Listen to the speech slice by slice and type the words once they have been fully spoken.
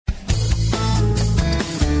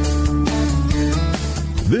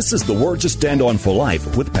This is the Word to Stand On for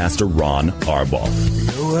Life with Pastor Ron Arbaugh.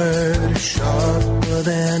 Your word is sharper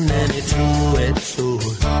than any two-edged sword,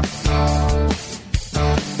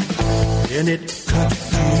 and it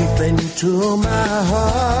cuts deep into my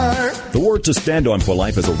heart. The Word to Stand On for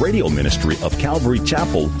Life is a radio ministry of Calvary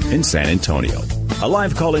Chapel in San Antonio. A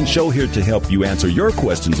live call-in show here to help you answer your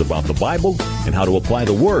questions about the Bible and how to apply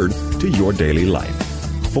the Word to your daily life.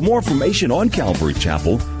 For more information on Calvary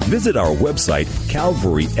Chapel, visit our website,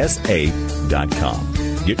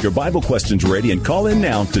 calvarysa.com. Get your Bible questions ready and call in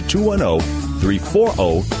now to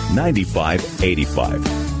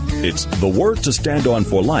 210-340-9585. It's The Word to Stand On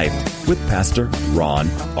for Life with Pastor Ron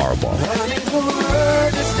Arbaugh. Running the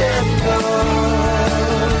word to stand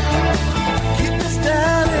on. Keep us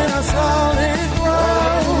down in our solid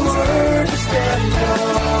ground. The word to stand on.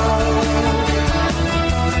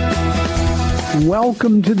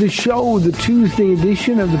 Welcome to the show, the Tuesday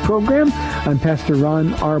edition of the program. I'm Pastor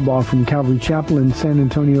Ron Arbaugh from Calvary Chapel in San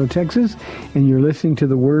Antonio, Texas, and you're listening to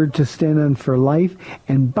The Word to Stand On for Life.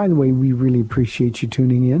 And by the way, we really appreciate you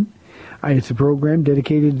tuning in. It's a program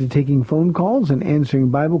dedicated to taking phone calls and answering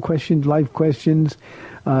Bible questions, life questions,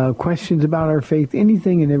 questions about our faith,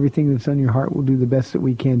 anything and everything that's on your heart. We'll do the best that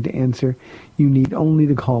we can to answer. You need only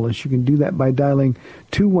to call us. You can do that by dialing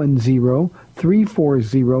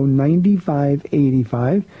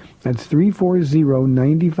 210-340-9585. That's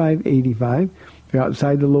 340-9585. If you're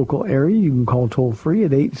outside the local area, you can call toll-free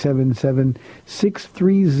at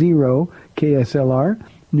 877-630-KSLR.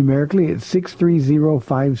 Numerically, it's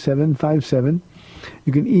 630-5757.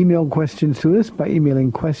 You can email questions to us by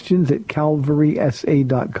emailing questions at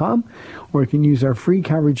calvarysa.com, or you can use our free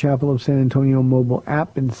Calvary Chapel of San Antonio mobile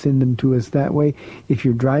app and send them to us that way. If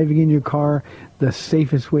you're driving in your car, the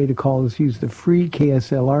safest way to call is use the free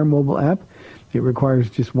KSLR mobile app. It requires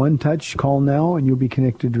just one touch. Call now, and you'll be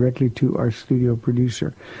connected directly to our studio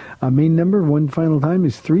producer. Our main number, one final time,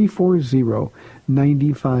 is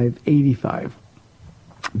 340-9585.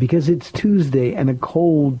 Because it's Tuesday, and a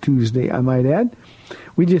cold Tuesday, I might add.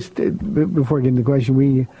 We just, before I get into the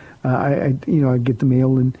question, I get the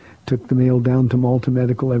mail and took the mail down to Malta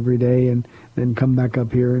Medical every day and then come back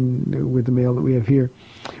up here and with the mail that we have here.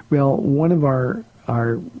 Well, one of our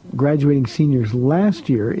graduating seniors last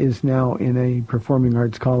year is now in a performing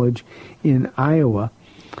arts college in Iowa,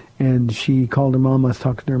 and she called her mom. I was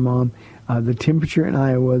talking to her mom. The temperature in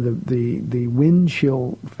Iowa, the wind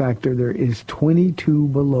chill factor there is 22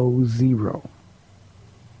 below zero.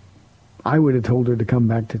 I would have told her to come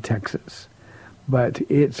back to Texas, but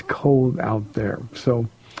it's cold out there. So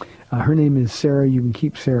her name is Sarah. You can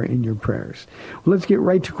keep Sarah in your prayers. Well, let's get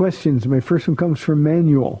right to questions. My first one comes from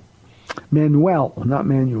Manuel, not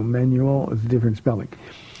Manuel. Manuel is a different spelling.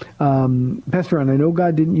 Pastor Ron, I know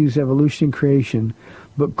God didn't use evolution in creation,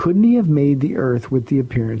 but couldn't he have made the earth with the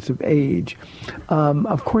appearance of age?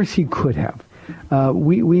 Of course he could have.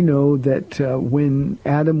 We know that when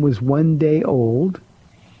Adam was 1 day old,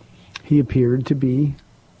 he appeared to be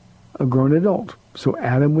a grown adult. So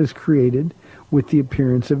Adam was created with the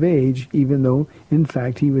appearance of age, even though, in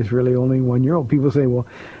fact, he was really only 1 year old. People say, well,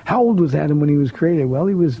 how old was Adam when he was created? Well,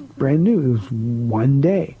 he was brand new. It was 1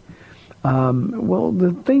 day. Well,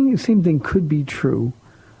 the same thing could be true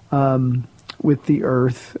with the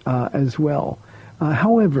earth as well.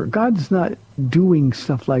 However, God's not doing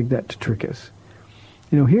stuff like that to trick us.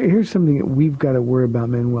 Here's something that we've got to worry about,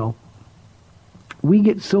 Manuel. We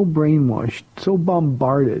get so brainwashed, so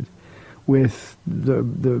bombarded with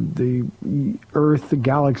the earth, the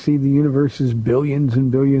galaxy, the universe is billions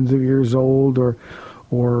and billions of years old, or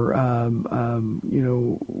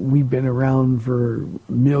we've been around for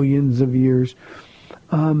millions of years,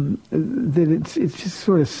 that it's just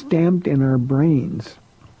sort of stamped in our brains,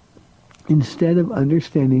 instead of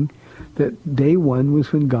understanding that day one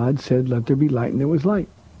was when God said, let there be light, and there was light.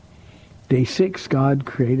 Day 6, God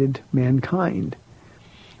created mankind.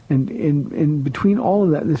 And in between all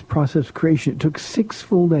of that, this process of creation, it took 6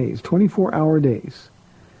 full days, 24-hour days.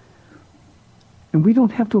 And we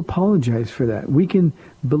don't have to apologize for that. We can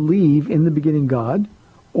believe in the beginning God,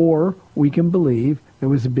 or we can believe there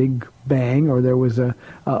was a big bang, or there was a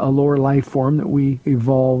lower life form that we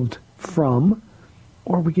evolved from,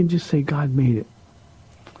 or we can just say God made it.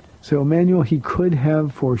 So Emmanuel, he could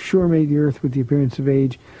have for sure made the earth with the appearance of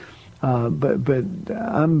age, but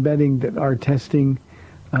I'm betting that our testing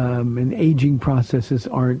and aging processes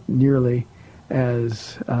aren't nearly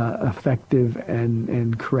as effective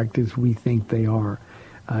and correct as we think they are.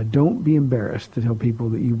 Don't be embarrassed to tell people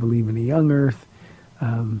that you believe in a young earth,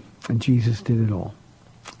 and Jesus did it all.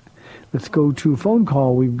 Let's go to a phone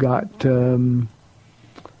call. We've got, let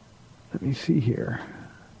me see here.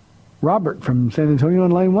 Robert from San Antonio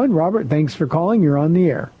on line 1. Robert, thanks for calling. You're on the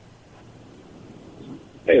air.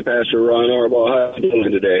 Hey, Pastor Ron Arbaugh. How are you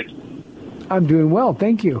doing today? I'm doing well,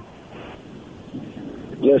 thank you.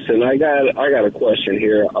 Listen, I got a question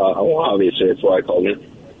here. Well, obviously, that's why I called in.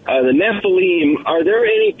 The Nephilim, are there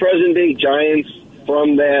any present-day giants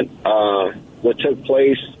from that, what took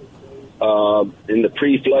place in the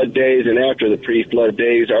pre-flood days and after the pre-flood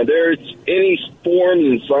days? Are there any forms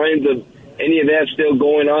and signs of any of that still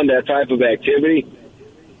going on, that type of activity?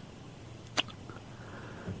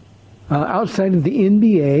 Outside of the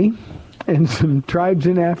NBA and some tribes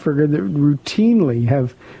in Africa that routinely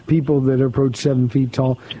have people that approach 7 feet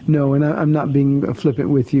tall, no, and I'm not being flippant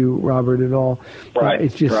with you, Robert, at all. Right,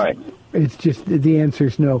 it's just, right. It's just the answer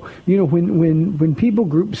is no. You know, when people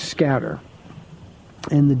groups scatter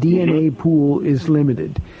and the DNA pool is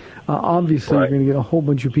limited, obviously you're going to get a whole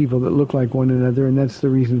bunch of people that look like one another, and that's the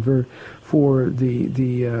reason for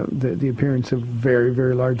the appearance of very,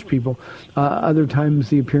 very large people. Other times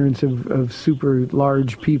the appearance of super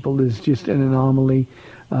large people is just an anomaly,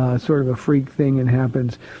 sort of a freak thing, and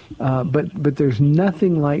happens. But there's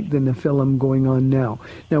nothing like the Nephilim going on now.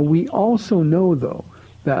 Now we also know, though,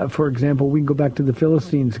 that, for example, we can go back to the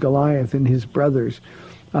Philistines, Goliath and his brothers.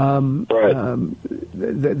 They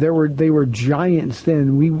were giants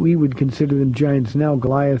then. We would consider them giants now.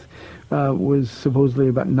 Goliath was supposedly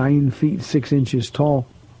about 9 feet 6 inches tall.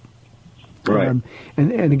 Right.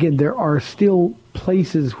 And again, there are still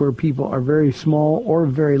places where people are very small or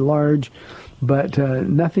very large, but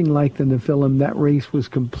nothing like the Nephilim. That race was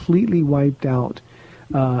completely wiped out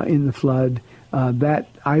in the flood. That,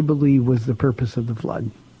 I believe, was the purpose of the flood.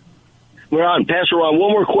 Pastor Ron,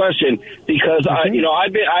 one more question, because I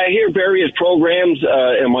hear various programs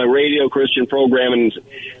in my radio Christian program, and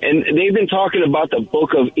they've been talking about the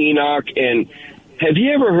Book of Enoch. And have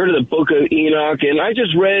you ever heard of the Book of Enoch? And I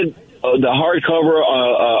just read the hardcover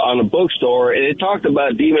on a bookstore, and it talked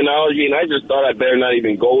about demonology, and I just thought I better not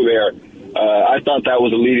even go there. I thought that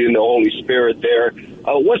was a leading the Holy Spirit there.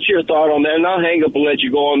 What's your thought on that? And I'll hang up and let you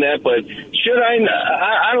go on that. But should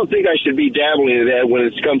I don't think I should be dabbling in that when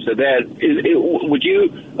it comes to that. Would you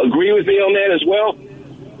agree with me on that as well?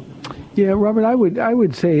 Yeah, Robert, I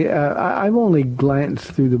would say I've only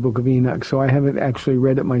glanced through the Book of Enoch, so I haven't actually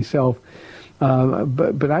read it myself.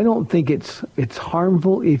 But I don't think it's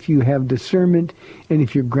harmful if you have discernment and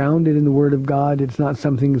if you're grounded in the Word of God. It's not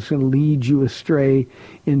something that's going to lead you astray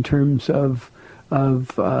in terms of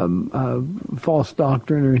false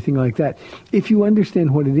doctrine or anything like that. If you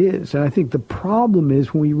understand what it is, and I think the problem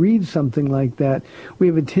is when we read something like that, we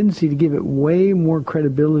have a tendency to give it way more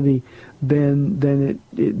credibility than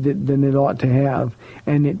it ought to have,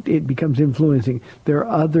 and it becomes influencing. There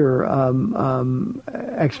are other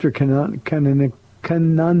extra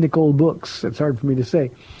canonical books. It's hard for me to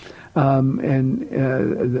say. And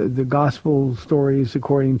the gospel stories,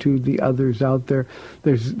 according to the others out there,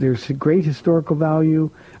 there's great historical value.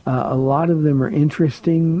 A lot of them are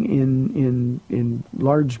interesting in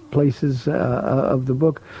large places of the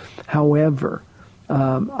book. However,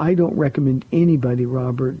 I don't recommend anybody,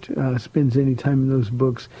 Robert, spends any time in those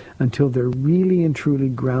books until they're really and truly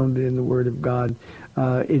grounded in the Word of God.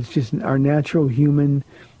 It's just our natural human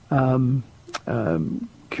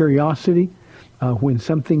curiosity. When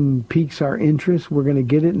something piques our interest, we're going to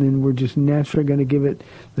get it, and then we're just naturally going to give it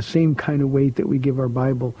the same kind of weight that we give our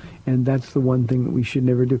Bible, and that's the one thing that we should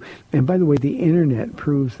never do. And by the way, the Internet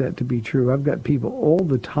proves that to be true. I've got people all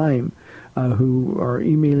the time who are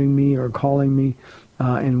emailing me or calling me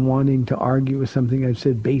and wanting to argue with something I've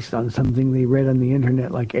said based on something they read on the Internet,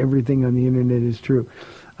 like everything on the Internet is true.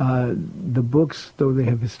 The books, though they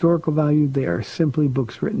have historical value, they are simply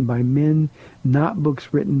books written by men, not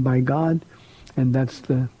books written by God. And that's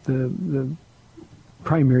the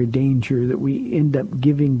primary danger, that we end up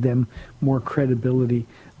giving them more credibility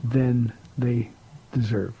than they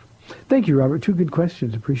deserve. Thank you, Robert. 2 good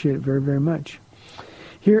questions. Appreciate it very, very much.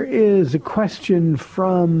 Here is a question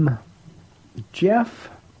from Jeff.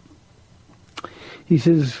 He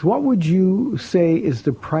says, what would you say is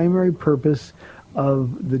the primary purpose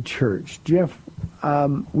of the church? Jeff,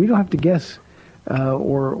 we don't have to guess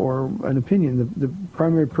or an opinion. The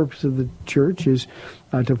primary purpose of the church is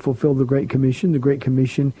to fulfill the Great Commission. The Great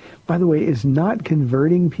Commission, by the way, is not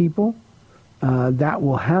converting people. That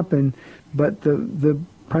will happen, but the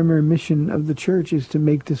primary mission of the church is to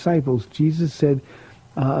make disciples. Jesus said,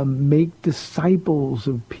 make disciples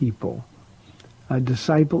of people. A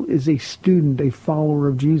disciple is a student, a follower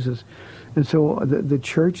of Jesus. And so the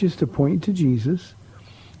church is to point to Jesus.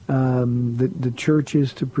 The church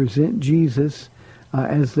is to present Jesus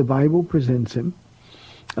as the Bible presents him.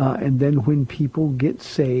 And then when people get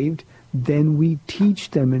saved, then we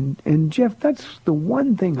teach them. And Jeff, that's the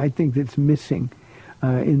one thing I think that's missing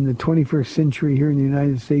in the 21st century here in the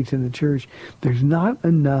United States in the church. There's not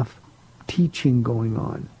enough teaching going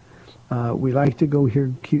on. We like to go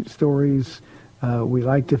hear cute stories. We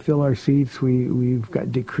like to fill our seats. We've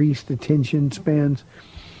got decreased attention spans.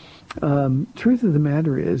 Truth of the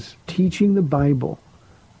matter is, teaching the Bible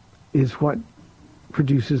is what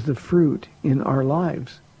produces the fruit in our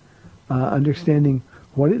lives. Understanding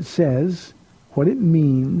what it says, what it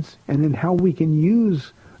means, and then how we can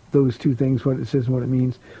use those two things, what it says and what it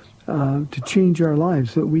means, to change our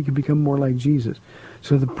lives so that we can become more like Jesus.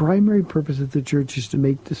 So the primary purpose of the church is to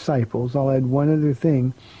make disciples. I'll add one other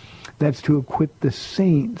thing. That's to equip the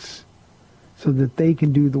saints so that they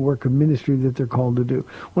can do the work of ministry that they're called to do.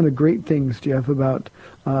 One of the great things, Jeff, about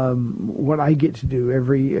what I get to do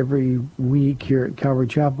every week here at Calvary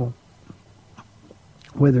Chapel,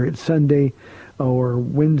 whether it's Sunday or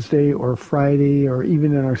Wednesday or Friday or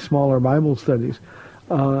even in our smaller Bible studies,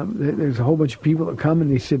 there's a whole bunch of people that come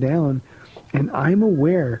and they sit down, and I'm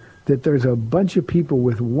aware that there's a bunch of people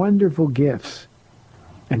with wonderful gifts,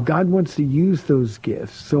 and God wants to use those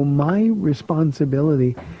gifts. So my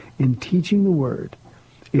responsibility in teaching the Word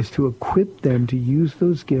is to equip them to use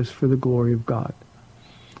those gifts for the glory of God.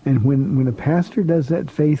 And when a pastor does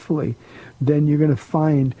that faithfully, then you're going to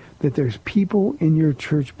find that there's people in your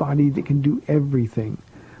church body that can do everything.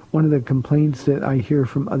 One of the complaints that I hear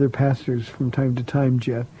from other pastors from time to time,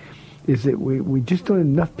 Jeff, is that we just don't have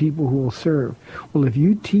enough people who will serve. Well, if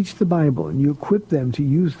you teach the Bible and you equip them to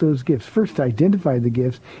use those gifts, first to identify the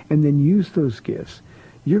gifts and then use those gifts,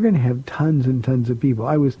 you're going to have tons and tons of people.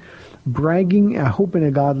 I was bragging, I hope in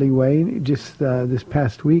a godly way, just this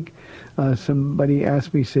past week. Somebody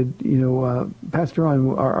asked me, said, Pastor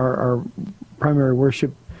Ron, our primary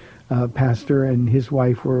worship pastor and his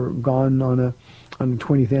wife were gone on a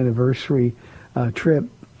 20th anniversary trip.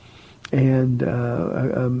 And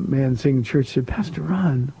a man sitting in church said, Pastor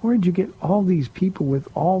Ron, where'd you get all these people with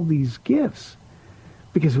all these gifts?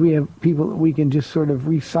 Because we have people that we can just sort of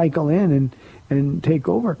recycle in and take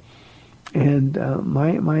over. And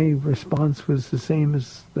my response was the same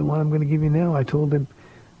as the one I'm going to give you now. I told him,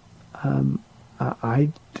 I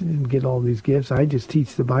didn't get all these gifts. I just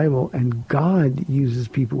teach the Bible, and God uses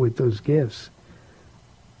people with those gifts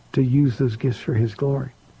to use those gifts for His glory.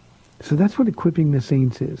 So that's what equipping the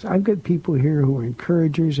saints is. I've got people here who are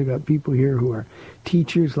encouragers. I've got people here who are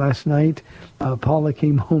teachers. Last night, Paula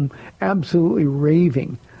came home absolutely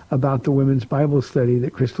raving about the women's Bible study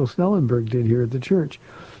that Crystal Snellenberg did here at the church.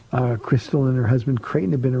 Crystal and her husband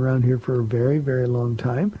Creighton have been around here for a very, very long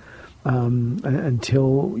time.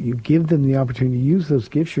 Until you give them the opportunity to use those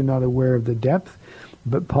gifts, you're not aware of the depth.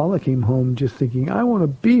 But Paula came home just thinking, I want to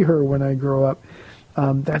be her when I grow up.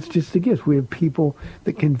 That's just the gift. We have people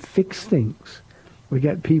that can fix things. We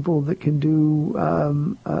got people that can do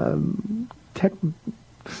tech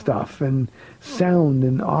stuff and sound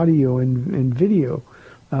and audio and video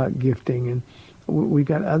gifting. And we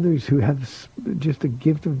got others who have just a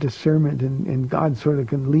gift of discernment, and God sort of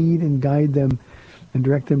can lead and guide them and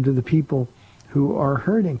direct them to the people who are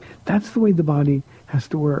hurting. That's the way the body has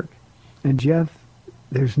to work. And Jeff,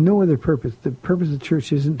 there's no other purpose. The purpose of the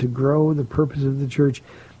church isn't to grow. The purpose of the church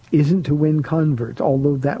isn't to win converts,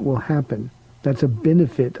 although that will happen. That's a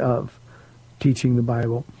benefit of teaching the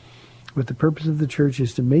Bible. But the purpose of the church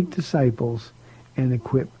is to make disciples and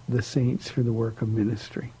equip the saints for the work of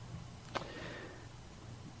ministry.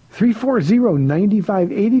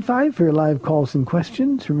 340-9585 for your live calls and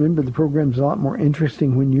questions. Remember, the program's a lot more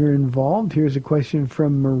interesting when you're involved. Here's a question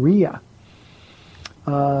from Maria.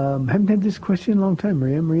 Haven't had this question in a long time,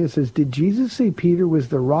 Maria. Maria says, did Jesus say Peter was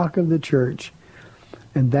the rock of the church,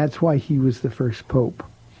 and that's why he was the first pope?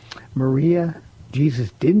 Maria,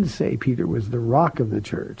 Jesus didn't say Peter was the rock of the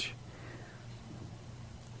church.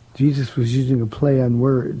 Jesus was using a play on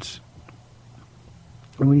words.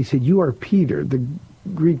 And when he said, you are Peter, the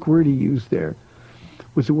Greek word he used there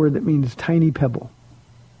was a word that means tiny pebble.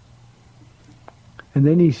 And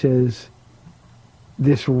then he says,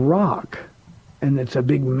 this rock, and it's a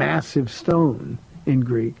big massive stone in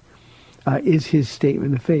Greek, is his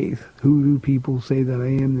statement of faith. Who do people say that I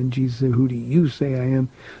am? Then Jesus said, who do you say I am?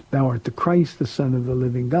 Thou art the Christ, the Son of the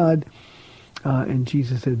living God. And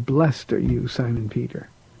Jesus said, blessed are you, Simon Peter,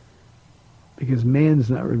 because man's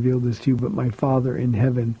not revealed this to you, but my Father in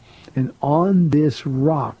heaven. And on this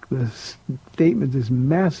rock, this statement, this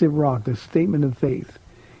massive rock, the statement of faith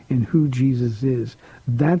in who Jesus is,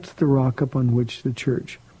 that's the rock upon which the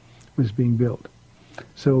church was being built.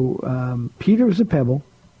 So Peter was a pebble.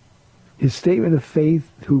 His statement of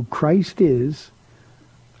faith, who Christ is,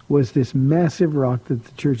 was this massive rock that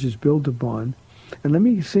the church is built upon. And let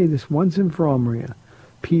me say this once and for all, Maria.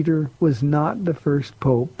 Peter was not the first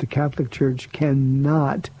pope. The Catholic Church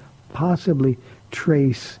cannot possibly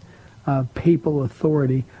trace papal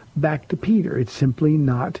authority back to Peter. It's simply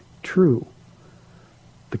not true.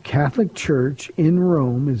 The Catholic Church in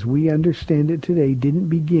Rome, as we understand it today, didn't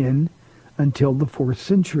begin until the 4th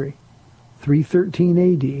century. 313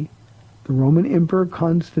 A.D., the Roman Emperor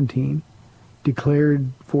Constantine declared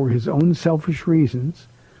for his own selfish reasons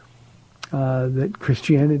that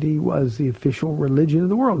Christianity was the official religion of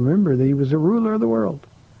the world. Remember that he was a ruler of the world.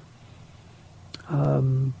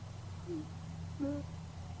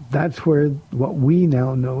 That's where what we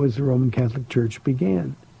now know as the Roman Catholic Church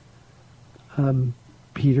began.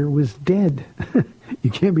 Peter was dead.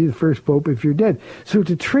 You can't be the first pope if you're dead. So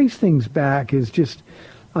to trace things back is just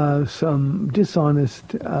some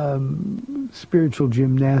dishonest spiritual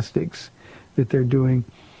gymnastics that they're doing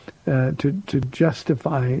to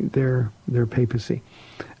justify their papacy.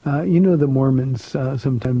 The Mormons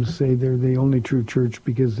sometimes say they're the only true church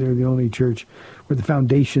because they're the only church where the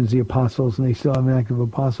foundation's the apostles and they still have an active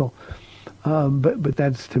apostle. But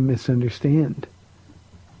that's to misunderstand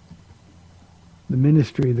the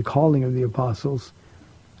ministry, the calling of the apostles,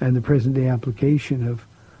 and the present-day application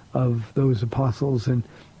of those apostles and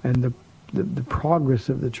the progress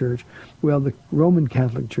of the church. Well, the Roman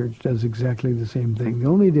Catholic Church does exactly the same thing. The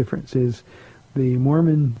only difference is the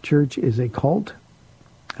Mormon Church is a cult.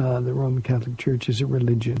 The Roman Catholic Church is a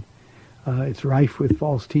religion. It's rife with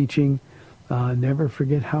false teaching. Never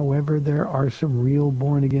forget, however, there are some real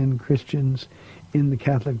born-again Christians in the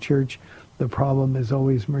Catholic Church. The problem, as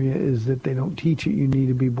always, Maria, is that they don't teach it. You need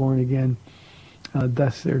to be born again.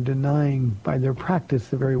 Thus, they're denying by their practice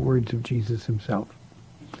the very words of Jesus himself.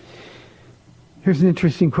 Here's an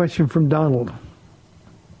interesting question from Donald.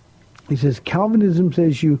 He says, Calvinism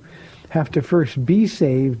says you have to first be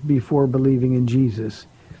saved before believing in Jesus.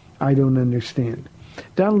 I don't understand.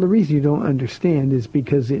 Donald, the reason you don't understand is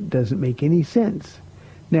because it doesn't make any sense.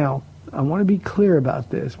 Now, I want to be clear about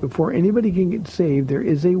this. Before anybody can get saved, there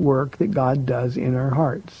is a work that God does in our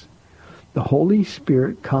hearts. The Holy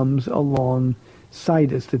Spirit comes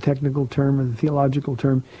alongside us. The technical term or the theological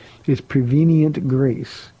term is prevenient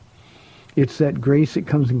grace. It's that grace that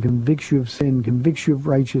comes and convicts you of sin, convicts you of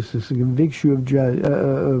righteousness, and convicts you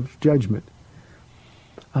of judgment.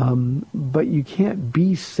 But you can't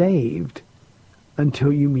be saved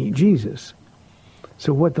until you meet Jesus.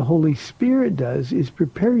 So what the Holy Spirit does is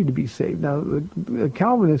prepare you to be saved. Now, the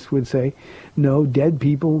Calvinists would say, no, dead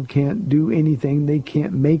people can't do anything. They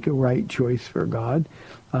can't make a right choice for God.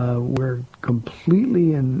 We're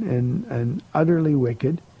completely and utterly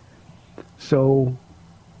wicked. So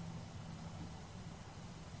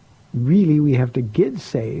really, we have to get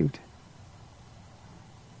saved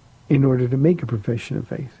in order to make a profession of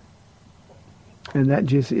faith. And that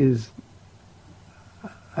just is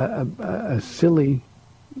a silly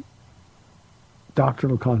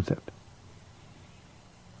doctrinal concept.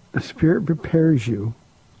 The Spirit prepares you.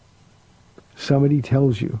 Somebody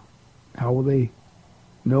tells you. How will they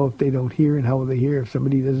know if they don't hear, and how will they hear if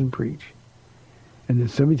somebody doesn't preach? And then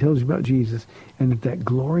somebody tells you about Jesus, and at that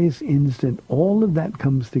glorious instant, all of that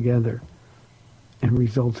comes together and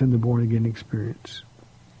results in the born-again experience.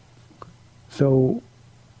 So,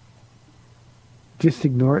 just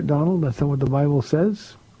ignore it, Donald. That's not what the Bible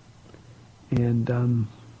says. And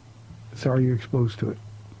sorry you're exposed to it.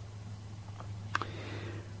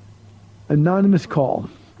 Anonymous call,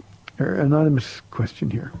 or anonymous question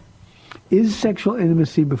here. Is sexual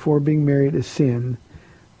intimacy before being married a sin?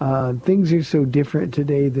 Things are so different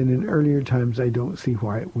today than in earlier times, I don't see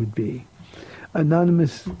why it would be.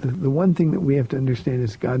 Anonymous, the one thing that we have to understand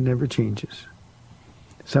is God never changes.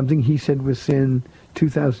 Something he said was sin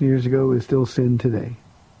 2,000 years ago is still sin today.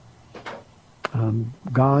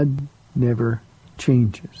 God never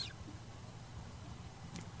changes.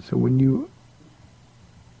 So when you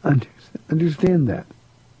understand that,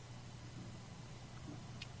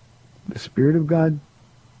 the Spirit of God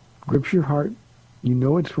grips your heart, you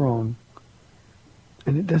know it's wrong,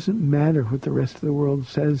 and it doesn't matter what the rest of the world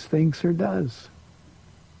says, thinks, or does.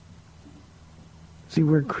 See,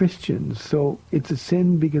 we're Christians, so it's a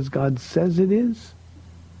sin because God says it is.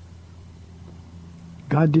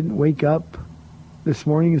 God didn't wake up this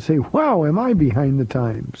morning and say, wow, am I behind the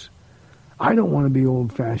times? I don't want to be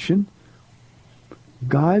old-fashioned.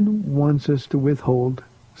 God wants us to withhold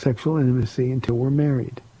sexual intimacy until we're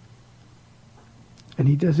married. And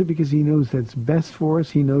he does it because he knows that's best for us.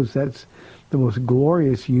 He knows that's the most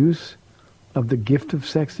glorious use of the gift of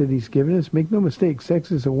sex that he's given us. Make no mistake,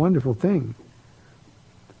 sex is a wonderful thing.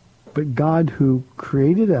 But God, who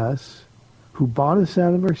created us, who bought us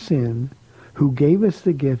out of our sin, who gave us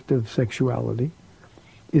the gift of sexuality,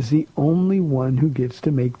 is the only one who gets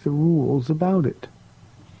to make the rules about it.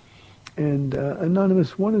 And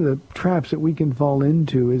Anonymous, one of the traps that we can fall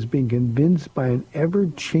into is being convinced by an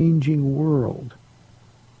ever-changing world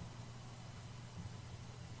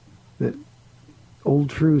that old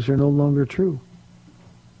truths are no longer true.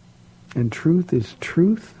 And truth is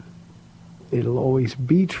truth. It'll always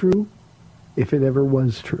be true if it ever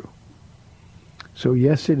was true. So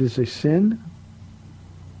yes, it is a sin.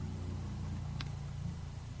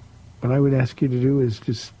 What I would ask you to do is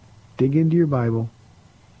just dig into your Bible.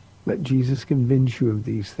 Let Jesus convince you of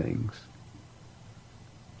these things.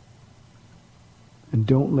 And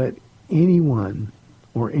don't let anyone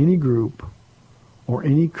or any group or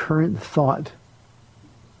any current thought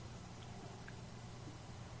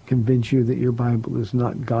convince you that your Bible is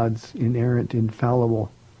not God's inerrant,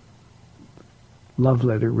 infallible love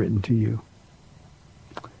letter written to you.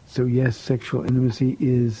 So yes, sexual intimacy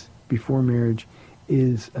is, before marriage,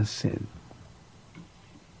 is a sin.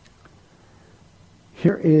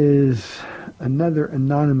 Here is another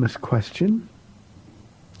anonymous question.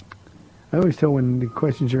 I always tell when the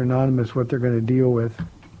questions are anonymous what they're going to deal with.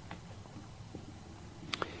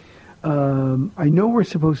 I know we're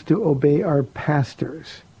supposed to obey our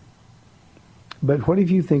pastors, but what if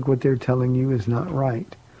you think what they're telling you is not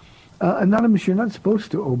right? Anonymous, you're not supposed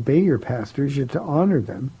to obey your pastors. You're to honor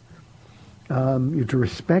them. You're to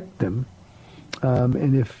respect them.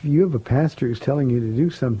 And if you have a pastor who's telling you to do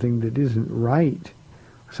something that isn't right,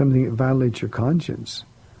 something that violates your conscience,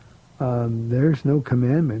 there's no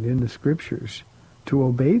commandment in the Scriptures to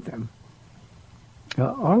obey them.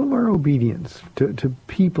 All of our obedience to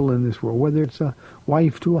people in this world, whether it's a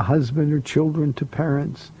wife to a husband or children to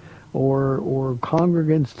parents or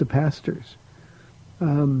congregants to pastors,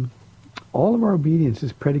 all of our obedience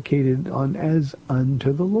is predicated on as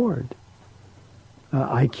unto the Lord.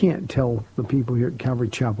 I can't tell the people here at Calvary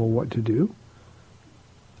Chapel what to do.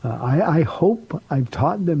 I hope I've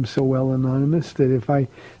taught them so well, Anonymous, that if I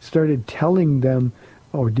started telling them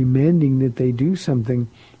or demanding that they do something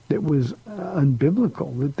that was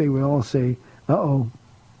unbiblical, that they would all say, uh-oh,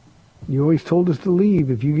 you always told us to leave.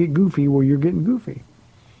 If you get goofy, well, you're getting goofy.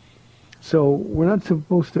 So we're not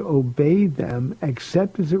supposed to obey them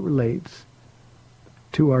except as it relates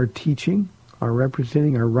to our teaching, our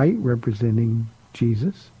right representing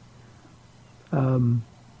Jesus.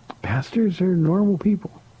 Pastors are normal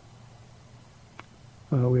people.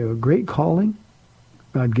 We have a great calling.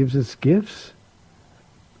 God gives us gifts.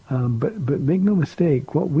 But make no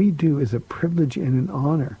mistake, what we do is a privilege and an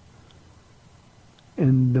honor.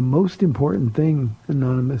 And the most important thing,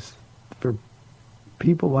 Anonymous, for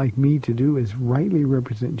people like me to do is rightly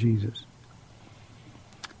represent Jesus.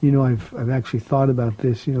 You know, I've actually thought about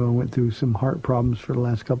this. You know, I went through some heart problems for the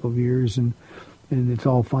last couple of years, and it's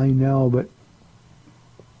all fine now, but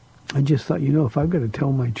I just thought, you know, if I've got to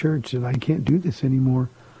tell my church that I can't do this anymore,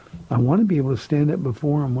 I want to be able to stand up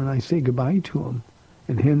before them when I say goodbye to them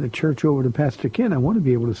and hand the church over to Pastor Ken. I want to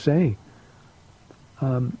be able to say,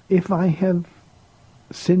 if I have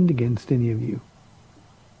sinned against any of you,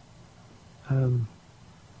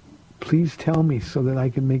 please tell me so that I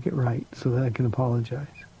can make it right, so that I can apologize.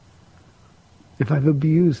 If I've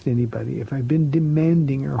abused anybody, if I've been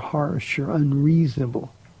demanding or harsh or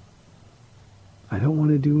unreasonable, I don't want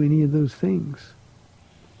to do any of those things.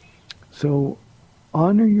 So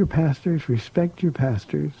honor your pastors, respect your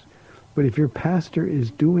pastors, but if your pastor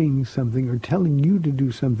is doing something or telling you to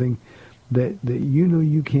do something that you know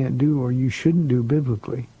you can't do or you shouldn't do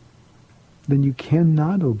biblically, then you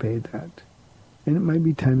cannot obey that. And it might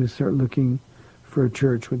be time to start looking for a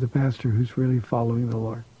church with a pastor who's really following the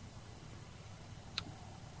Lord.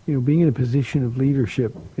 You know, being in a position of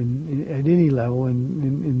leadership at any level, and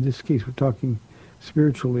in this case we're talking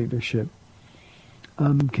spiritual leadership,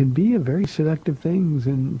 can be a very seductive thing.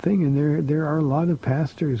 And there are a lot of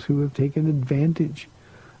pastors who have taken advantage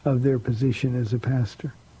of their position as a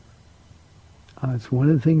pastor. It's one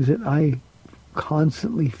of the things that I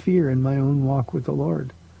constantly fear in my own walk with the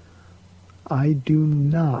Lord. I do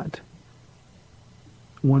not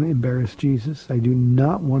want to embarrass Jesus. I do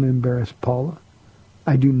not want to embarrass Paula.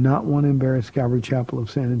 I do not want to embarrass Calvary Chapel of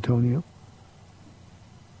San Antonio.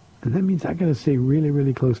 And that means I got to stay really,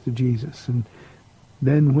 really close to Jesus. And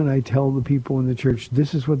then when I tell the people in the church,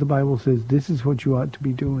 this is what the Bible says, this is what you ought to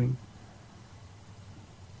be doing,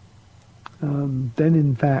 then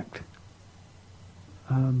in fact,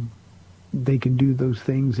 they can do those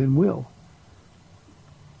things and will.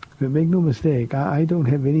 But make no mistake, I don't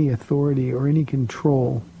have any authority or any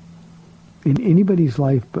control in anybody's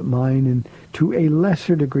life but mine, and to a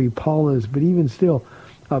lesser degree Paula's, but even still,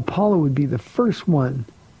 Paula would be the first one,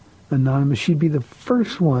 anonymous, she'd be the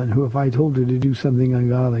first one who, if I told her to do something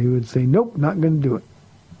ungodly, would say, nope, not going to do it.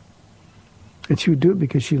 And she would do it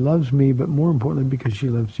because she loves me, but more importantly, because she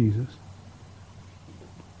loves Jesus.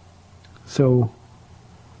 So,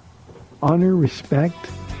 honor, respect,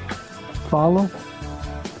 follow,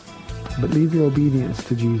 but leave your obedience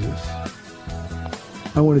to Jesus.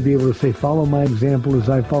 I want to be able to say, follow my example as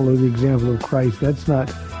I follow the example of Christ. That's not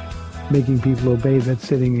making people obey. That's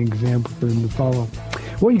setting an example for them to follow.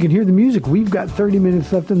 Well, you can hear the music. We've got 30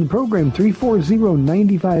 minutes left in the program.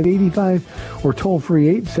 340-9585 or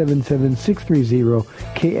toll-free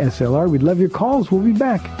 877-630-KSLR. We'd love your calls. We'll be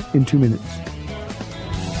back in 2 minutes.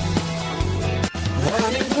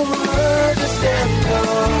 Wanting the word to stand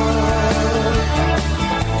on.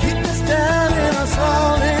 Keep us down in a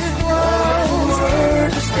solid ground.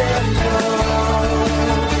 Word to stand on.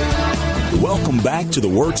 Welcome back to the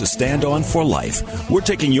Word to Stand On for Life. We're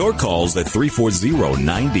taking your calls at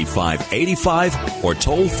 340-9585 or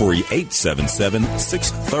toll-free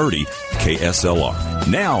 877-630-KSLR.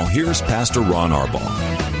 Now, here's Pastor Ron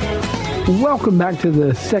Arbaugh. Welcome back to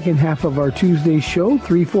the second half of our Tuesday show,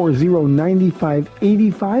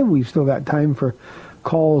 340-9585. We've still got time for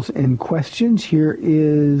calls and questions. Here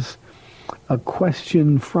is a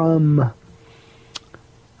question from,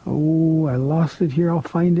 I lost it here. I'll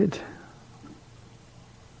find it.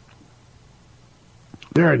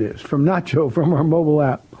 There it is, from Nacho, from our mobile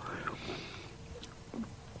app.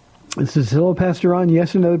 It says, hello, Pastor Ron.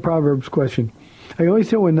 Yes, another Proverbs question. I always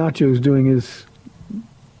tell when Nacho is doing his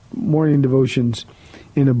morning devotions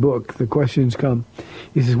in a book, the questions come.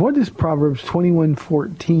 He says, what does Proverbs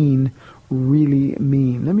 21:14 really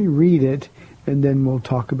mean? Let me read it, and then we'll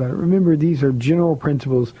talk about it. Remember, these are general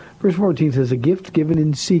principles. Verse 14 says, a gift given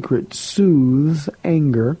in secret soothes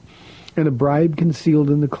anger, and a bribe concealed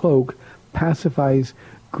in the cloak pacifies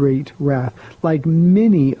great wrath. Like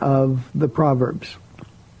many of the Proverbs,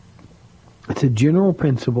 it's a general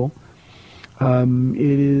principle. It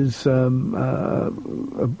is a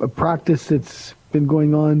practice that's been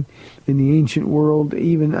going on in the ancient world,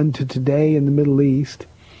 even unto today in the Middle East.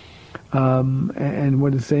 And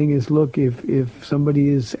what it's saying is, look, if somebody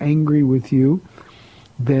is angry with you,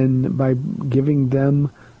 then by giving them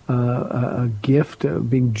a gift,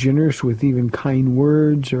 being generous with even kind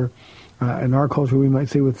words, or in our culture we might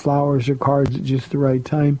say with flowers or cards at just the right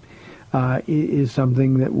time, is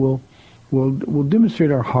something that will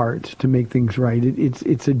demonstrate our heart to make things right.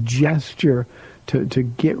 It's a gesture to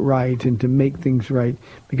get right and to make things right,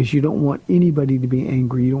 because you don't want anybody to be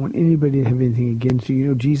angry. You don't want anybody to have anything against you. You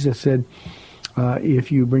know, Jesus said,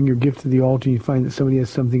 if you bring your gift to the altar and you find that somebody has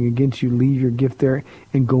something against you, leave your gift there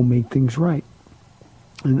and go make things right.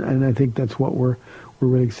 And I think that's what we're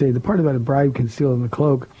really saying. The part about a bribe concealed in the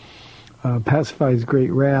cloak pacifies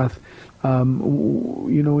great wrath.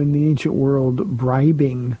 You know, in the ancient world,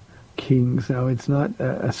 bribing kings, now it's not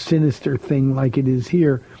a sinister thing like it is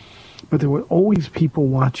here, but there were always people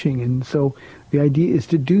watching, and so the idea is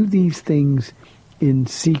to do these things in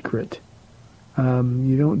secret.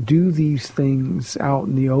 You don't do these things out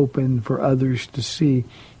in the open for others to see.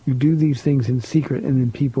 You do these things in secret, and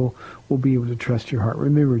then people will be able to trust your heart.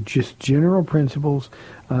 Remember, just general principles.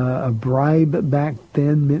 A bribe back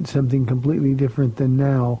then meant something completely different than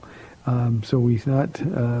now. So he's not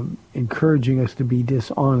encouraging us to be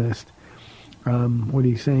dishonest. What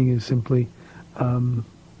he's saying is simply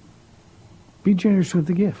be generous with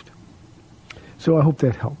the gift. So I hope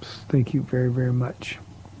that helps. Thank you very, very much.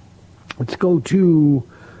 Let's go to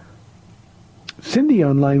Cindy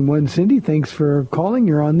on line one. Cindy, thanks for calling.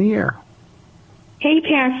 You're on the air. Hey,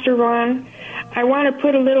 Pastor Ron. I want to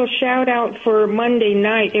put a little shout out for Monday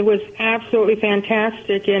night. It was absolutely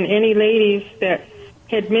fantastic, and any ladies that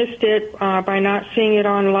had missed it by not seeing it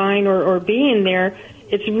online or being there,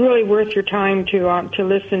 it's really worth your time to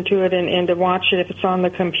listen to it and to watch it if it's on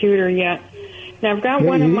the computer yet. Now, I've got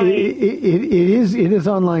one of my... It is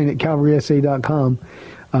online at calvarysa.com.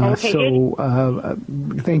 Okay,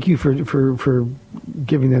 thank you for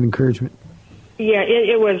giving that encouragement. Yeah,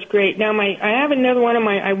 it was great. Now, I have another one of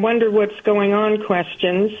my I wonder what's going on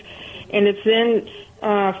questions, and it's in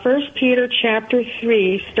 1 Peter chapter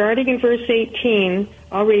 3, starting in verse 18.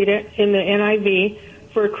 I'll read it in the NIV.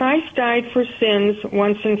 For Christ died for sins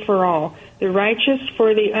once and for all, the righteous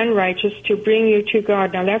for the unrighteous, to bring you to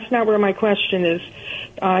God. Now, that's not where my question is.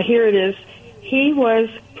 Here it is. He was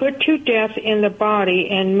put to death in the body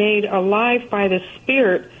and made alive by the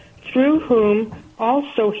Spirit, through whom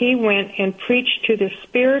also he went and preached to the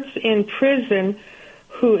spirits in prison,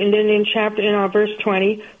 who, and then in verse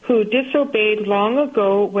 20, who disobeyed long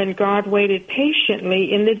ago when God waited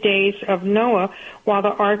patiently in the days of Noah while the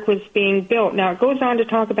ark was being built. Now, it goes on to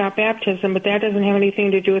talk about baptism, but that doesn't have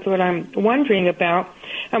anything to do with what I'm wondering about.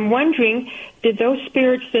 I'm wondering, did those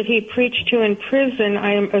spirits that he preached to in prison,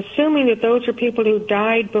 I am assuming that those are people who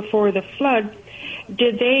died before the flood,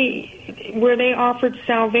 were they offered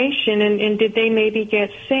salvation, and did they maybe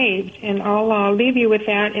get saved? And I'll leave you with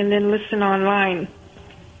that and then listen online.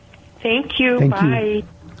 Thank you. Bye.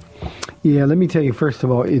 Yeah, let me tell you, first of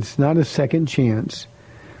all, it's not a second chance.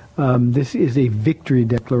 This is a victory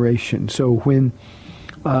declaration. So when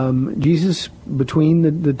Jesus,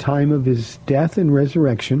 between the time of his death and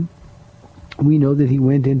resurrection, we know that he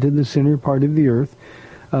went into the center part of the earth,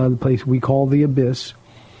 the place we call the abyss.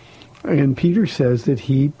 And Peter says that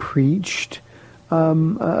he preached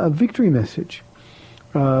a victory message.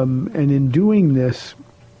 And in doing this,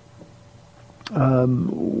 he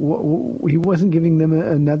wasn't giving them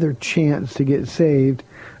another chance to get saved.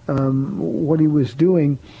 What he was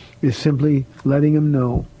doing is simply letting them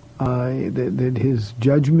know that his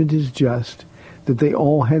judgment is just, that they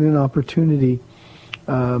all had an opportunity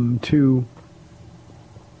to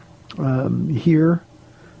hear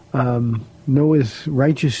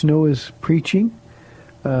righteous Noah's preaching,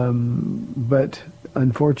 but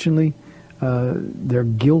unfortunately they're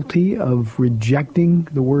guilty of rejecting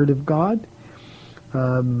the Word of God.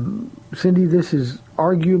 Cindy, this is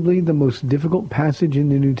arguably the most difficult passage in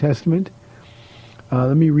the New Testament.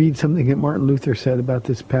 Let me read something that Martin Luther said about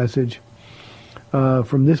this passage.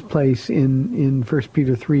 From this place in 1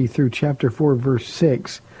 Peter 3 through chapter 4, verse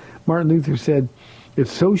 6, Martin Luther said,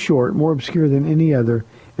 it's so short, more obscure than any other.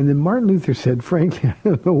 And then Martin Luther said, frankly, I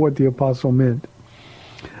don't know what the apostle meant.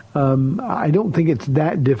 I don't think it's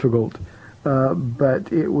that difficult,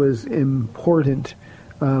 but it was important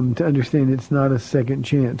to understand it's not a second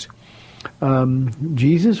chance.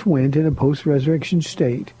 Jesus went in a post-resurrection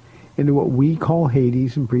state into what we call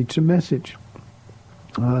Hades and preached a message.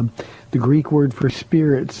 The Greek word for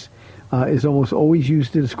spirits is almost always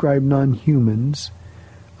used to describe non-humans,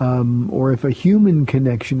 or if a human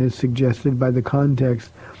connection is suggested by the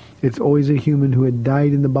context, it's always a human who had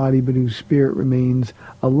died in the body but whose spirit remains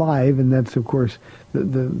alive, and that's, of course,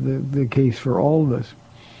 the case for all of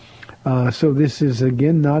us. So this is,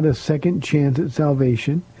 again, not a second chance at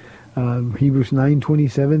salvation. Hebrews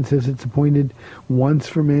 9:27 says it's appointed once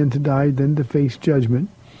for man to die, then to face judgment.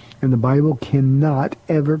 And the Bible cannot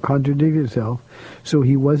ever contradict itself. So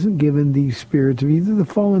he wasn't given these spirits of either the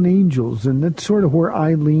fallen angels, and that's sort of where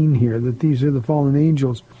I lean here, that these are the fallen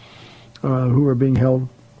angels who are being held.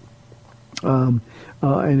 And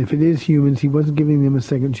if it is humans, he wasn't giving them a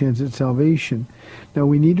second chance at salvation. Now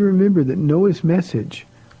we need to remember that Noah's message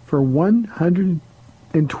for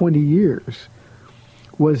 120 years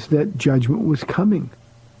was that judgment was coming.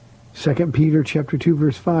 2 Peter chapter 2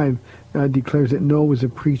 verse 5 declares that Noah was a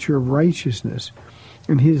preacher of righteousness,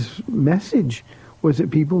 and his message was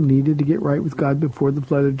that people needed to get right with God before the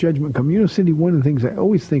flood of judgment come. You know, Cindy, one of the things I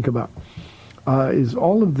always think about is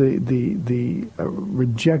all of the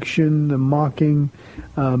rejection, the mocking,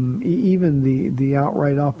 even the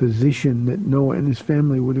outright opposition that Noah and his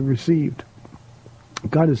family would have received.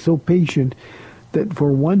 God is so patient that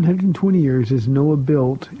for 120 years, as Noah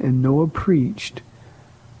built and Noah preached,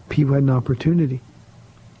 people had an opportunity.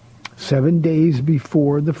 7 days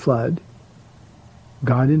before the flood,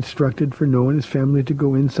 God instructed for Noah and his family to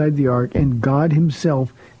go inside the ark, and God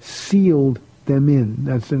himself sealed them in.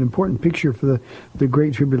 That's an important picture for the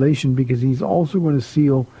Great Tribulation, because he's also going to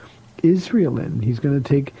seal Israel in. He's going to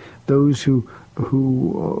take those who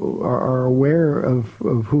are aware of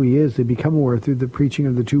who he is. They become aware through the preaching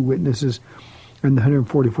of the two witnesses and the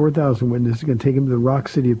 144,000 witnesses. He's going to take them to the rock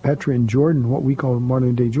city of Petra in Jordan, what we call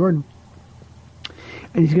modern-day Jordan.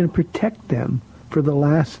 And he's going to protect them for the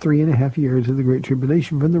last 3.5 years of the Great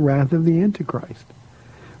Tribulation from the wrath of the Antichrist.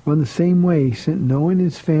 Well, in the same way, he sent Noah and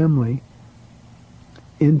his family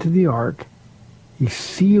into the ark. He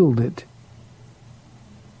sealed it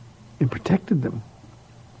and protected them.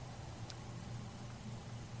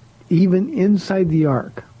 Even inside the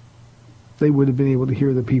ark, they would have been able to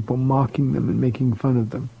hear the people mocking them and making fun of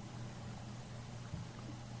them.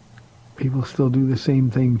 People still do the same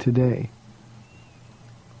thing today.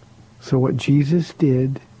 So what Jesus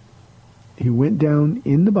did, he went down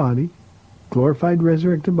in the body, glorified,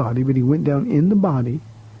 resurrected body, but he went down in the body,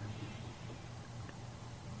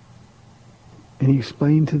 and he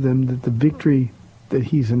explained to them that the victory that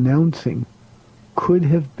he's announcing could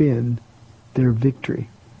have been their victory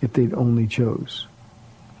if they'd only chose.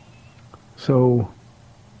 So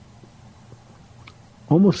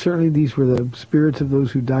Almost certainly these were the spirits of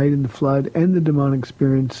those who died in the flood and the demonic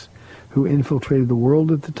spirits who infiltrated the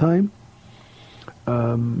world at the time.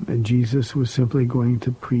 And Jesus was simply going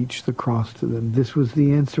to preach the cross to them. This was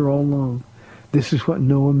the answer all along. This is what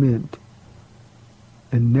Noah meant.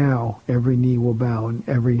 And now every knee will bow and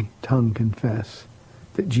every tongue confess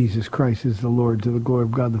that Jesus Christ is the Lord, to the glory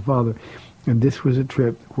of God the Father. And this was a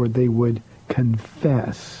trip where they would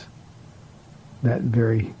confess that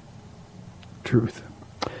very truth.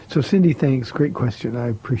 So Cindy, thanks. Great question. I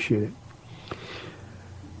appreciate it.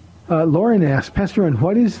 Lauren asked, Pastor Ron,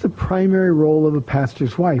 what is the primary role of a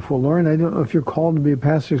pastor's wife? Well, Lauren, I don't know if you're called to be a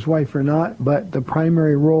pastor's wife or not, but the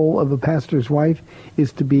primary role of a pastor's wife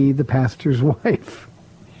is to be the pastor's wife.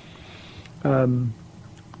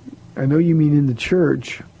 I know you mean in the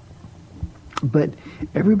church, but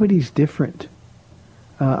everybody's different.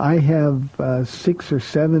 I have 6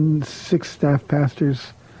 staff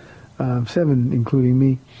pastors, 7 including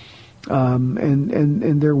me,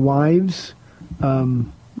 and their wives.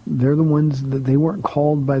 They're the ones that they weren't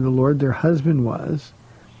called by the Lord. Their husband was.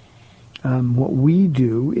 What we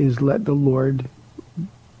do is let the Lord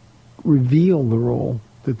reveal the role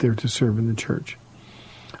that they're to serve in the church.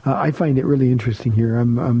 I find it really interesting here.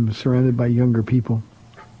 I'm surrounded by younger people.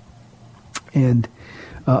 And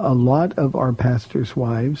a lot of our pastors'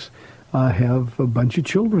 wives have a bunch of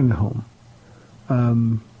children at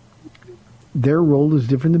home. Their role is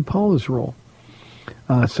different than Paula's role.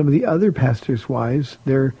 Some of the other pastors' wives,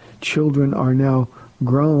 their children are now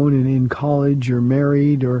grown and in college or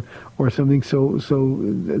married or something. So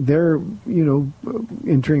they're,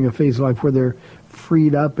 entering a phase of life where they're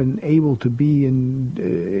freed up and able to be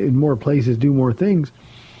in more places, do more things.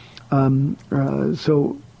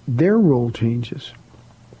 So their role changes.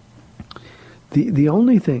 The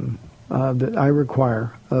only thing that I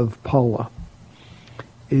require of Paula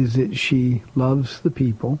is that she loves the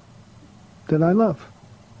people that I love.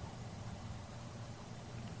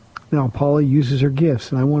 Now, Paula uses her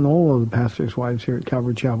gifts, and I want all of the pastors' wives here at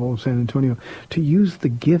Calvary Chapel of San Antonio to use the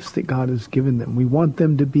gifts that God has given them. We want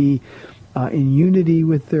them to be in unity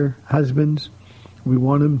with their husbands. We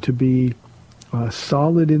want them to be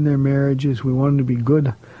solid in their marriages. We want them to be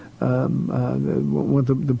good. We want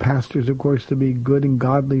the pastors, of course, to be good and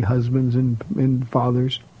godly husbands and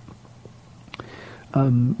fathers.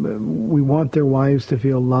 We want their wives to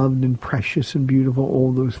feel loved and precious and beautiful,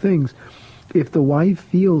 all those things. If the wife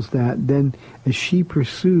feels that, then as she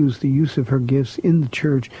pursues the use of her gifts in the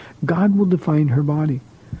church, God will define her body.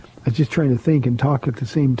 I was just trying to think and talk at the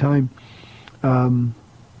same time. One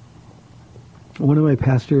of my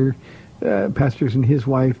pastors and his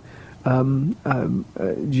wife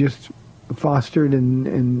just fostered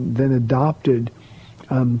and then adopted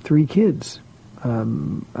 3 kids,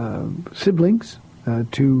 siblings,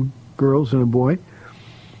 2 girls and a boy.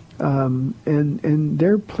 And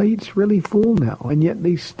their plate's really full now, and yet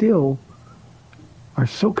they still are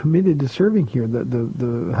so committed to serving here.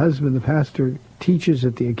 The husband, the pastor, teaches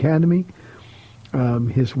at the academy.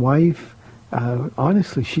 His wife,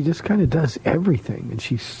 honestly, she just kind of does everything, and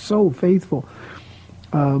she's so faithful.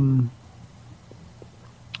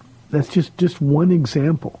 That's just one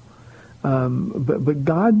example. But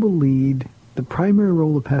God will lead. The primary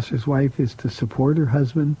role of the pastor's wife is to support her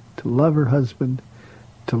husband, to love her husband,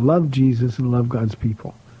 to love Jesus and love God's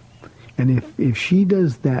people. And if she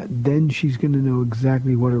does that, then she's going to know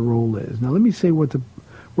exactly what her role is. Now, let me say what the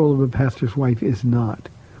role of a pastor's wife is not.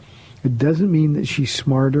 It doesn't mean that she's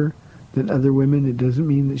smarter than other women. It doesn't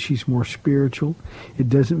mean that she's more spiritual. It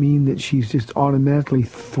doesn't mean that she's just automatically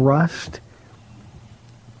thrust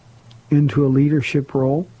into a leadership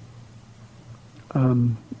role.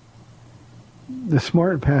 The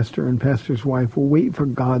smart pastor and pastor's wife will wait for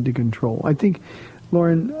God to control. I think,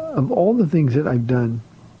 Lauren, of all the things that I've done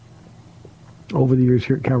over the years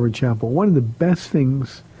here at Calvary Chapel, one of the best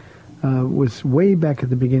things was way back at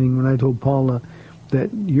the beginning when I told Paula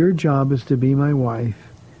that your job is to be my wife.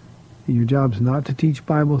 Your job's not to teach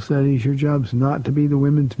Bible studies. Your job's not to be the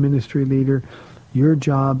women's ministry leader. Your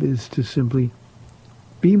job is to simply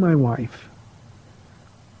be my wife.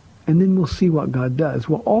 And then we'll see what God does.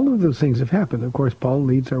 Well, all of those things have happened. Of course, Paul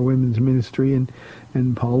leads our women's ministry, and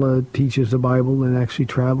Paula teaches the Bible and actually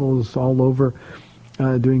travels all over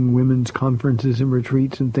doing women's conferences and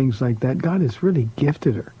retreats and things like that. God has really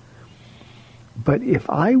gifted her. But if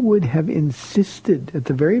I would have insisted at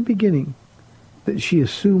the very beginning that she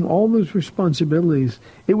assume all those responsibilities,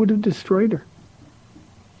 it would have destroyed her.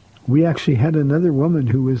 We actually had another woman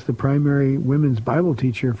who was the primary women's Bible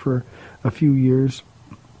teacher for a few years.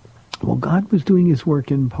 Well, God was doing his work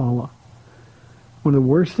in Paula. One of the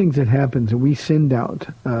worst things that happens, and we send out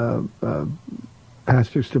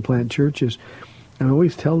pastors to plant churches. And I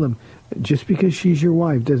always tell them, just because she's your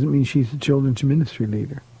wife doesn't mean she's a children's ministry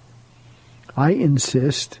leader. I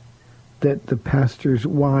insist that the pastors'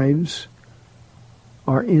 wives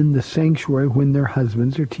are in the sanctuary when their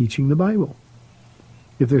husbands are teaching the Bible.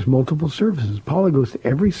 If there's multiple services, Paula goes to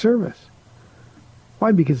every service.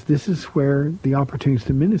 Why? Because this is where the opportunities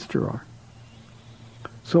to minister are.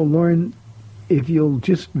 So, Lauren, if you'll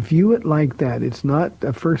just view it like that, it's not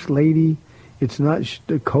a first lady, it's not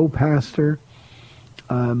a co-pastor.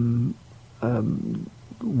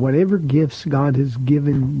 Whatever gifts God has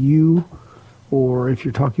given you, or if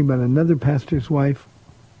you're talking about another pastor's wife,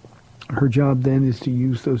 her job then is to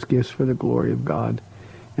use those gifts for the glory of God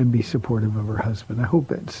and be supportive of her husband. I hope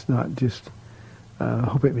that's not just,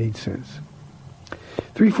 hope it made sense.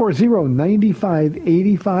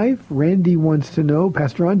 340-9585. Randy wants to know,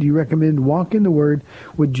 Pastor Ron, do you recommend Walk in the Word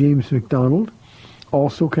with James MacDonald?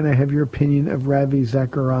 Also, can I have your opinion of Ravi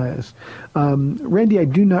Zacharias? Randy, I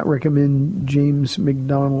do not recommend James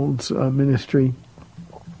MacDonald's ministry.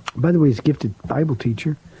 By the way, he's a gifted Bible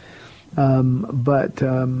teacher. But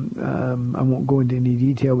I won't go into any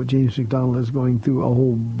detail, but James MacDonald is going through a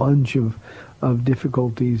whole bunch of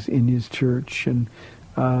difficulties in his church, and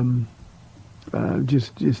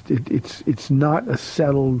it's not a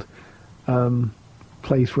settled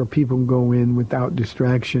place where people can go in without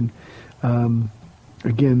distraction.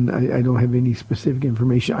 Again, I don't have any specific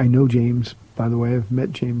information. I know James, by the way. I've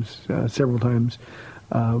met James several times.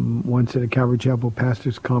 Once at a Calvary Chapel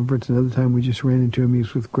Pastors Conference. Another time we just ran into him. He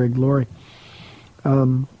was with Greg Laurie.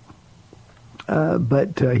 But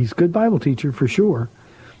he's a good Bible teacher for sure.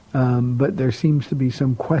 But there seems to be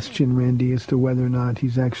some question, Randy, as to whether or not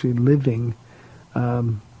he's actually living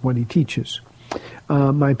what he teaches.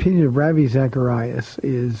 My opinion of Ravi Zacharias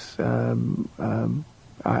is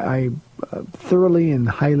I thoroughly and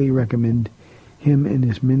highly recommend him and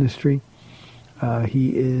his ministry.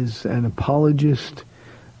 He is an apologist.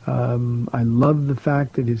 I love the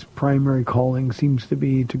fact that his primary calling seems to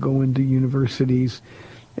be to go into universities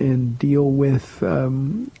and deal with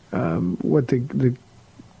what the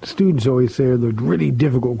students always say are the really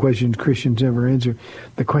difficult questions Christians never answer.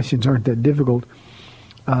 The questions aren't that difficult,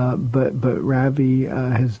 but Ravi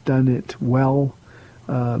has done it well.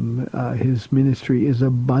 His ministry is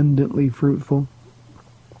abundantly fruitful.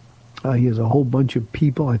 He has a whole bunch of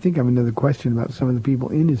people. I think I have another question about some of the people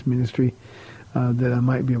in his ministry that I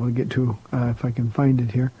might be able to get to if I can find it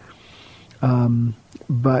here.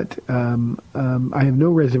 But I have no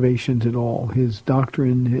reservations at all. His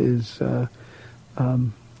doctrine is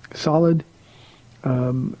solid.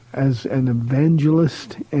 As an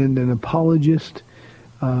evangelist and an apologist,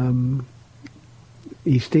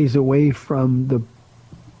 he stays away from the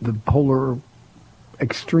polar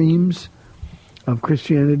extrees of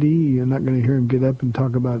Christianity. You're not going to hear him get up and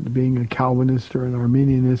talk about being a Calvinist or an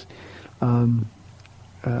Arminianist.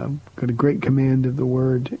 Got a great command of the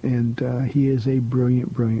Word, and he is a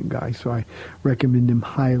brilliant, brilliant guy, so I recommend him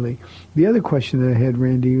highly. The other question that I had,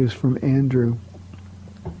 Randy, was from Andrew.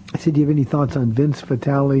 I said, do you have any thoughts on Vince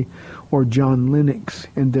Vitale or John Lennox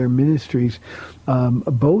and their ministries?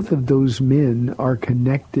 Both of those men are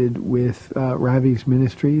connected with Ravi's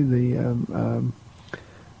ministry. They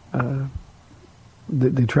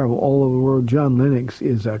travel all over the world. John Lennox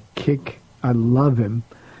is a kick. I love him.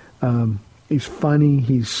 He's funny.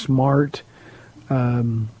 He's smart.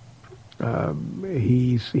 He's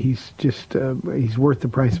worth the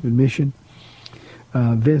price of admission.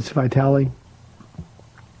 Vince Vitale,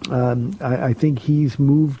 I think he's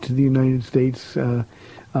moved to the United States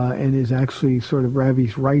and is actually sort of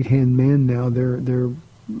Ravi's right-hand man now. Their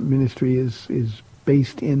ministry is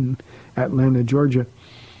based in Atlanta, Georgia.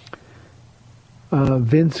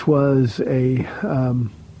 Vince was a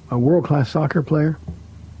world-class soccer player.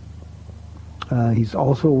 He's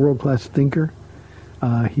also a world-class thinker.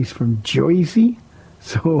 He's from Jersey,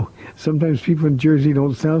 so sometimes people in Jersey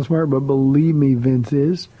don't sound smart, but believe me, Vince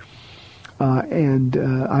is. And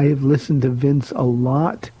I have listened to Vince a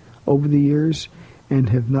lot over the years and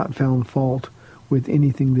have not found fault with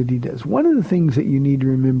anything that he does. One of the things that you need to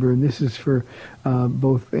remember, and this is for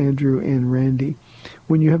both Andrew and Randy,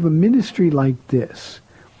 when you have a ministry like this,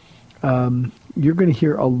 you're going to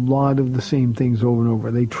hear a lot of the same things over and over.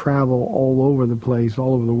 They travel all over the place,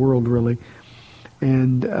 all over the world, really.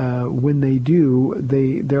 And when they do,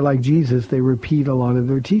 they're like Jesus. They repeat a lot of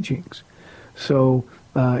their teachings. So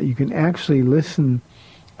you can actually listen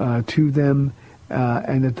to them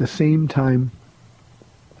and at the same time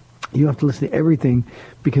You have to listen to everything,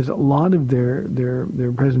 because a lot of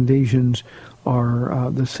their presentations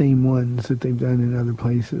are the same ones that they've done in other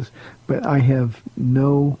places. But I have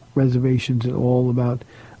no reservations at all about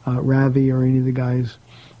Ravi or any of the guys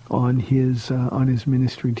on his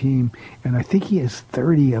ministry team. And I think he has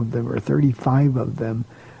 30 of them or 35 of them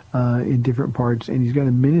in different parts. And he's got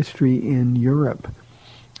a ministry in Europe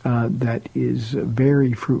that is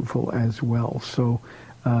very fruitful as well. So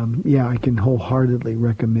yeah, I can wholeheartedly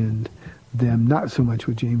recommend them, not so much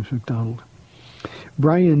with James MacDonald.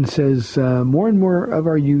 Brian says, more and more of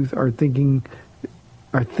our youth are thinking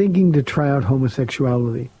to try out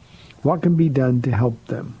homosexuality. What can be done to help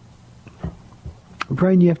them?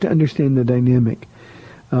 Brian, you have to understand the dynamic.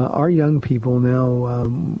 Our young people now,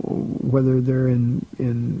 whether they're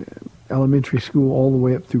in elementary school all the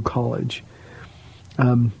way up through college,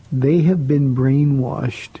 they have been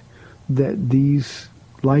brainwashed that these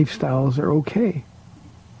lifestyles are okay.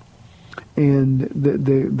 And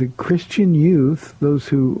the Christian youth, those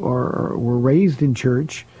who were raised in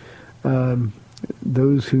church,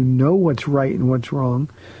 those who know what's right and what's wrong,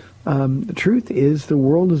 the truth is the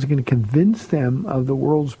world is going to convince them of the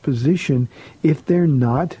world's position if they're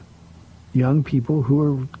not young people who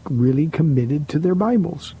are really committed to their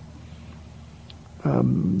Bibles.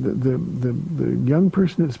 The young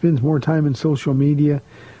person that spends more time in social media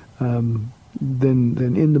than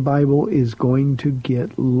in the Bible is going to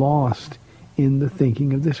get lost in the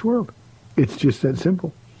thinking of this world. It's just that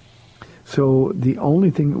simple. So the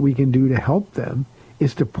only thing that we can do to help them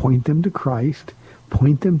is to point them to Christ,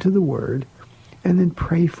 point them to the Word, and then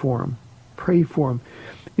pray for them. Pray for them.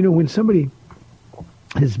 You know, when somebody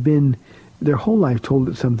has been their whole life told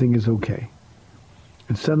that something is okay,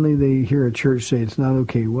 and suddenly they hear a church say it's not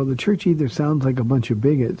okay, well, the church either sounds like a bunch of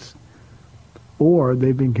bigots, or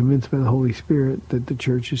they've been convinced by the Holy Spirit that the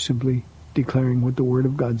church is simply declaring what the Word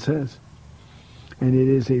of God says. And it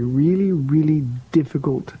is a really, really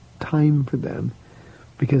difficult time for them,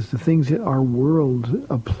 because the things that our world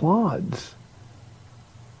applauds,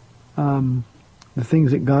 the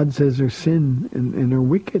things that God says are sin and are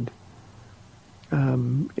wicked,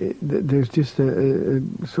 there's just a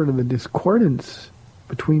sort of a discordance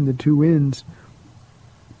between the two ends.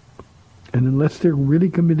 And unless they're really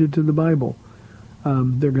committed to the Bible,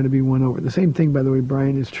 they're going to be won over. The same thing, by the way,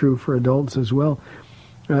 Brian, is true for adults as well.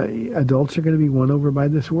 Adults are going to be won over by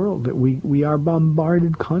this world. We are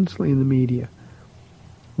bombarded constantly in the media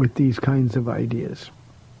with these kinds of ideas.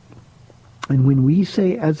 And when we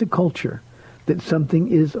say as a culture that something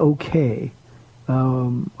is okay,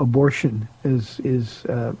 abortion is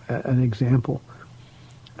an example.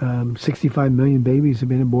 65 million babies have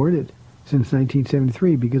been aborted since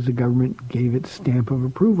 1973 because the government gave its stamp of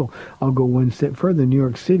approval. I'll go one step further. New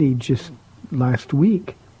York City just last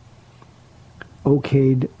week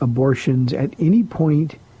okayed abortions at any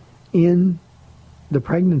point in the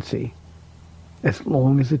pregnancy, as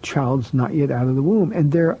long as the child's not yet out of the womb.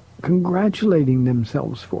 And they're congratulating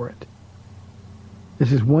themselves for it.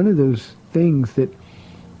 This is one of those things that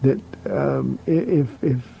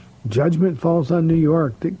if judgment falls on New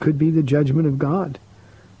York, that could be the judgment of God.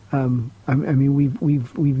 I mean,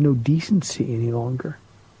 we've no decency any longer.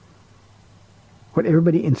 What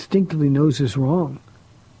everybody instinctively knows is wrong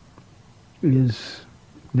is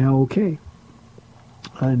now okay.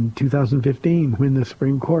 In 2015, when the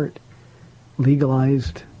Supreme Court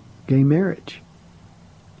legalized gay marriage,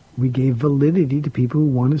 we gave validity to people who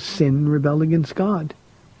want to sin and rebel against God.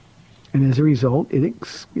 And as a result, it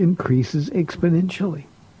increases exponentially.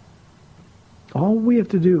 All we have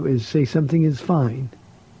to do is say something is fine.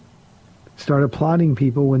 Start applauding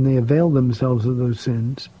people when they avail themselves of those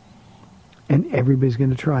sins, and everybody's going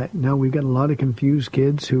to try it. Now we've got a lot of confused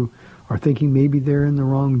kids who are thinking maybe they're in the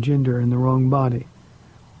wrong gender, in the wrong body.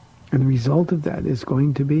 And the result of that is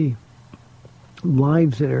going to be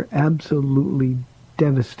lives that are absolutely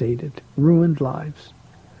devastated, ruined lives.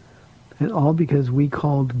 And all because we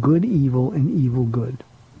called good evil and evil good.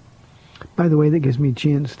 By the way, that gives me a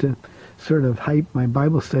chance to sort of hype my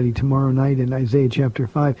Bible study tomorrow night in Isaiah chapter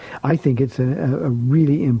 5. I think it's a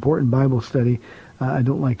really important Bible study. I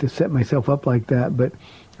don't like to set myself up like that, but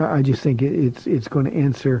I just think it's going to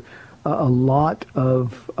answer a lot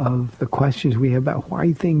of the questions we have about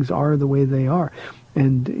why things are the way they are.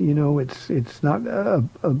 And, you know, it's not a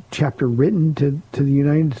chapter written to the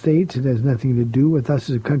United States. It has nothing to do with us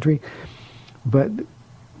as a country. But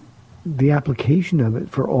the application of it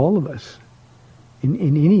for all of us in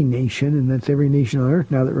any nation, and that's every nation on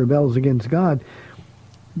earth now that rebels against God,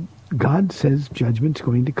 God says judgment's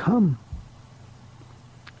going to come.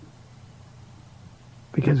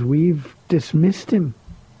 Because we've dismissed him.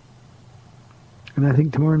 And I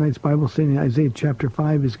think tomorrow night's Bible study in Isaiah chapter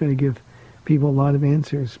 5 is going to give people a lot of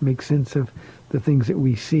answers, make sense of the things that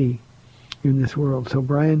we see in this world. So,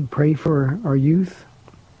 Brian, pray for our youth.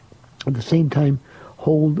 At the same time,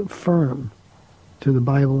 hold firm to the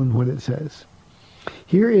Bible and what it says.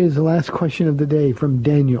 Here is the last question of the day from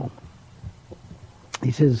Daniel.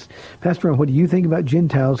 He says, Pastor Ron, what do you think about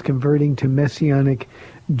Gentiles converting to Messianic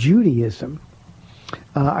Judaism?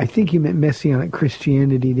 I think you meant Messianic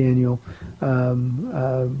Christianity, Daniel,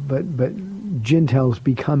 but Gentiles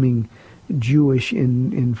becoming Jewish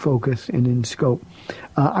in focus and in scope.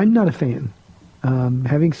 I'm not a fan.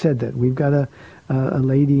 Having said that, we've got a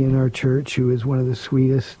lady in our church who is one of the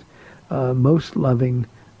sweetest, most loving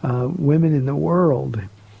women in the world,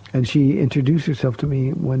 and she introduced herself to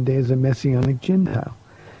me one day as a Messianic Gentile.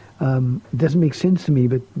 It doesn't make sense to me,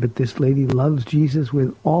 but this lady loves Jesus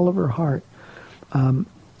with all of her heart.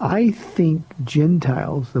 I think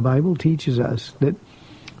Gentiles, the Bible teaches us that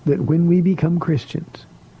when we become Christians,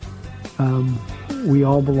 we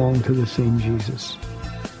all belong to the same Jesus.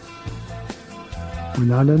 We're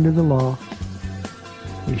not under the law.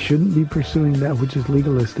 We shouldn't be pursuing that which is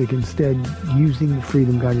legalistic. Instead, using the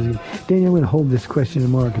freedom God has given. Daniel, I'm going to hold this question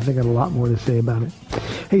tomorrow because I got a lot more to say about it.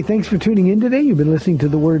 Hey, thanks for tuning in today. You've been listening to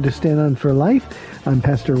The Word to Stand On for Life. I'm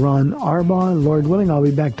Pastor Ron Arbaugh. Lord willing, I'll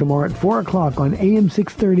be back tomorrow at 4 o'clock on AM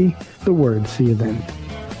 630, The Word. See you then.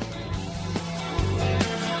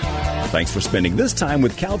 Thanks for spending this time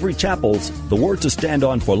with Calvary Chapel's The Word to Stand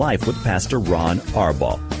On for Life with Pastor Ron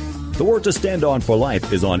Arbaugh. The Word to Stand On for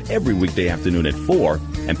Life is on every weekday afternoon at 4,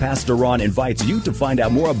 and Pastor Ron invites you to find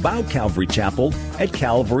out more about Calvary Chapel at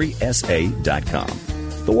calvarysa.com.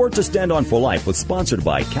 The Word to Stand On for Life was sponsored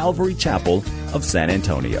by Calvary Chapel of San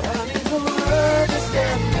Antonio.